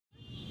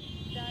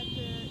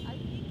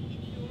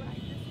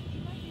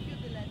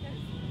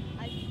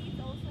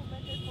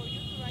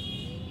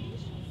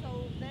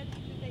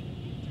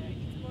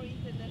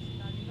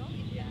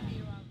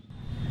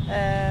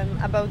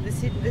about the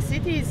city. The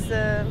city is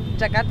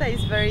Jakarta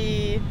is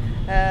very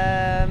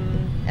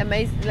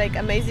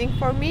amazing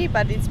for me,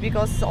 but it's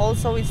because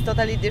also it's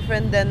totally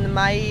different than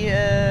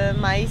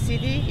my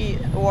city,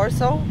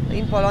 Warsaw,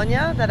 in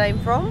Polandia, that I'm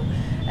from.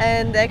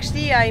 And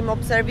actually I'm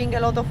observing a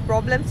lot of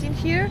problems in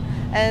here,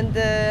 and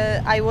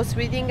I was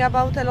reading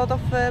about a lot of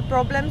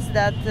problems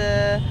that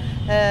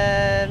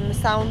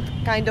sound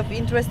kind of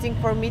interesting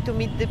for me to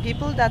meet the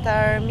people that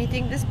are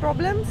meeting these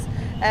problems.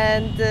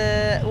 And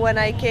when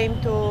I came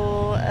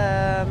to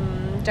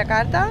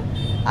Jakarta,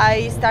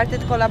 I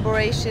started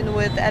collaboration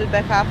with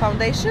LBH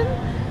Foundation,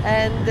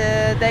 and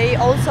they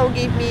also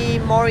gave me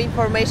more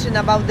information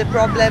about the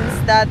problems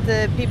that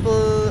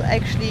people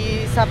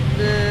actually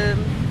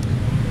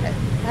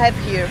have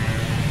here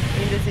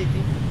in the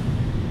city.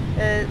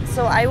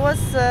 So I was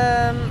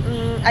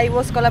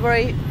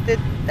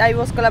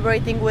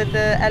collaborating with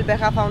the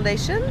LBH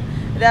Foundation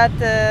that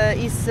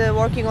is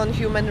working on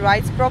human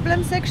rights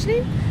problems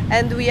actually,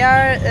 and we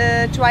are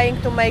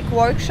trying to make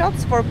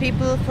workshops for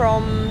people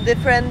from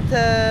different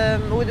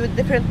with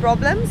different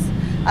problems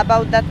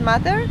about that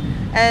matter.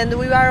 And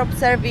we are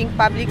observing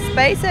public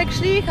space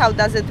actually, how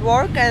does it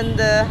work, and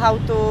how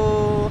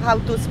to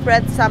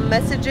spread some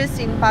messages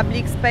in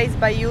public space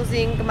by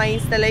using my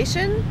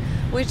installation,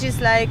 which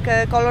is like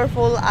a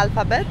colorful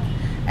alphabet.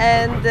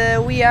 And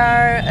we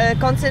are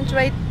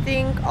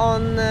concentrating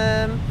on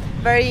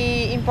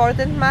very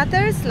important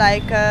matters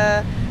like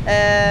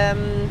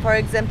for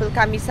example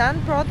Kamisan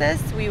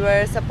protests. We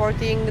were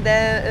supporting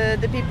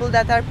the people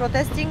that are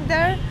protesting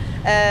there.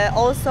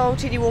 Also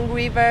Ciliwung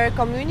River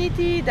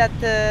community that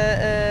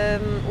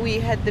we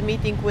had the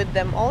meeting with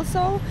them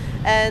also,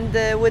 and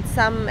with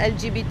some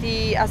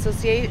LGBT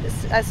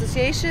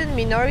association,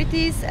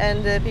 minorities,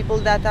 and people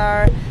that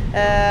are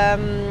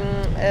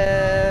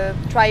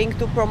trying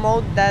to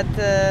promote that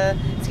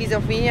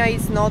schizophrenia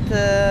is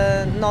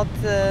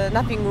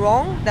nothing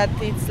wrong, that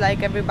it's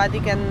like everybody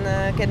can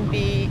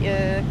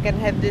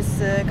have this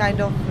kind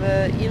of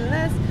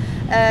illness.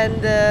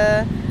 And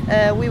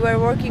we were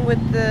working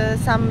with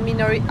some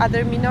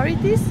other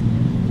minorities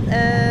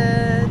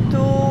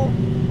to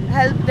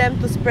help them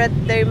to spread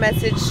their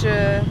message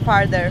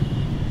farther,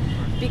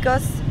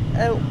 because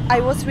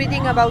I was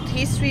reading about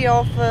history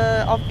of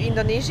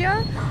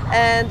Indonesia,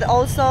 and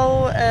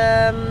also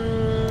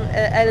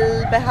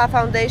LBH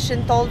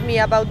Foundation told me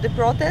about the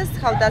protest,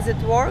 how does it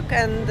work,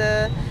 and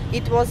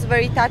it was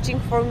very touching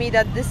for me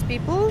that these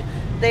people,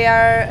 they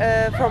are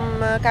from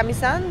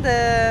Kamisan,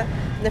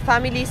 the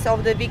families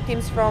of the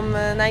victims from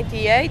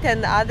 '98,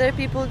 and other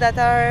people that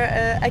are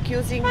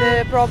accusing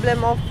the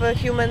problem of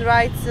human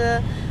rights.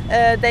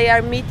 They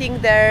are meeting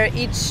there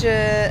each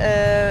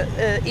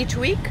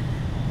week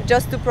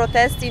just to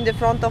protest in the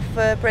front of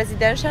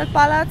presidential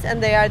palace,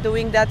 and they are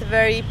doing that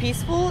very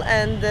peaceful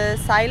and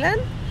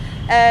silent.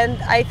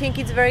 And I think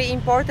it's very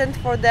important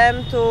for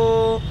them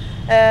to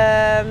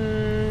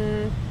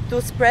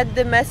spread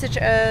the message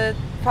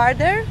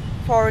farther,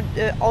 for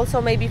also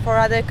maybe for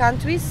other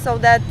countries, so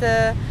that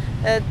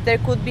there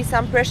could be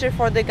some pressure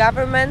for the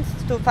government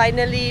to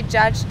finally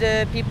judge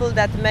the people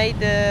that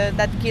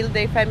that killed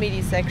their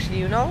families actually,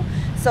 you know.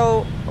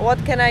 So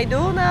what can I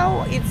do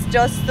now? It's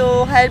just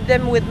to help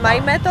them with my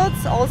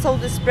methods, also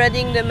to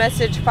spreading the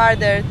message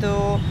farther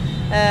to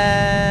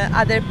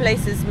other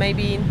places,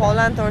 maybe in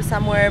Poland or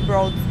somewhere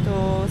abroad,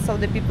 so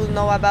the people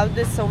know about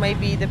this, so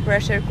maybe the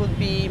pressure could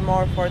be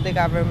more for the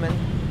government.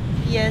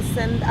 Yes,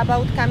 and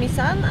about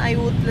Kamisan, I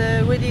would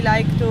really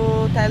like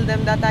to tell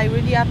them that I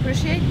really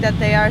appreciate that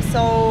they are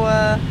so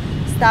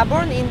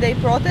stubborn in their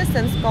protest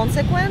and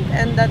consequent,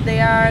 and that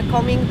they are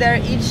coming there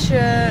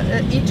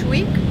each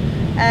week,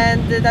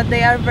 and that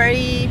they are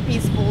very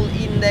peaceful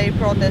in their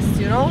protests,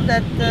 you know,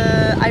 that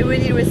I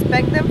really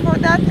respect them for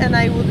that, and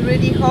I would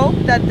really hope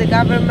that the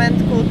government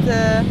could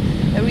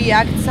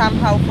react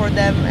somehow for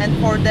them and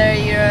for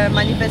their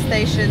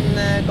manifestation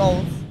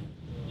goals.